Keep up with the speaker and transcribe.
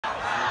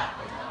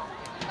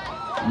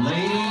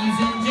Ladies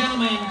and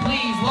gentlemen,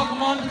 please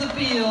welcome onto the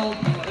field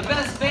the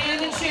best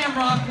band in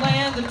Shamrock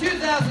Land, the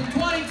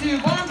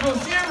 2022 Barnesville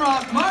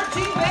Shamrock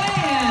Marching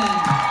Band.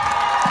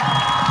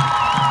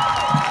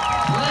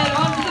 Led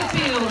onto the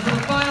field for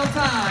the final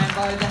time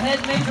by the head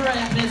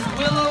majorette, Miss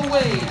Willow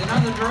Wade, and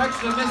under the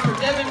direction of Mr.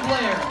 Devin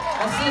Blair,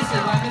 assisted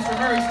by Mr.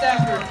 Murray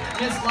Stafford,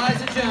 Miss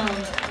Liza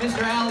Jones,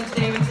 Mr. Alex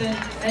Davidson,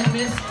 and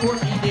Miss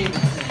Courtney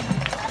Davidson.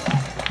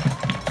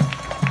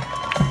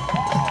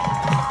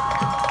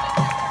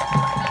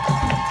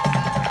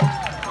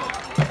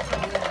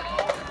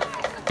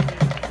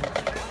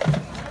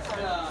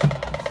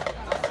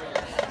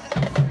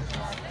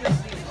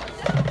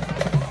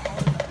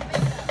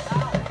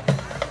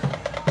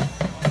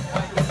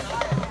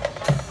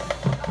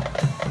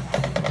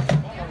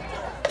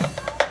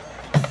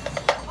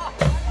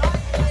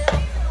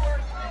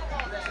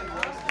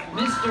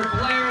 Mr.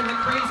 Blair and the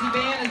Crazy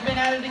Band has been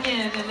at it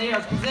again, and they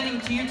are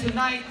presenting to you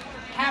tonight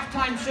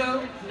halftime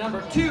show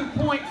number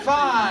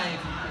 2.5,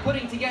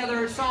 putting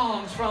together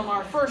songs from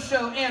our first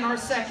show and our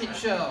second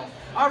show.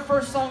 Our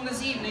first song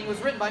this evening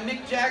was written by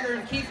Mick Jagger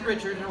and Keith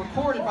Richards and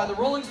recorded by the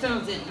Rolling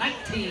Stones in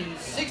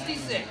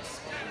 1966.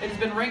 It has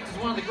been ranked as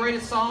one of the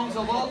greatest songs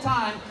of all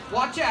time.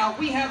 Watch out,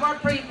 we have our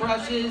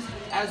paintbrushes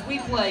as we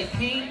play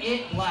Paint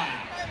It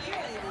Black.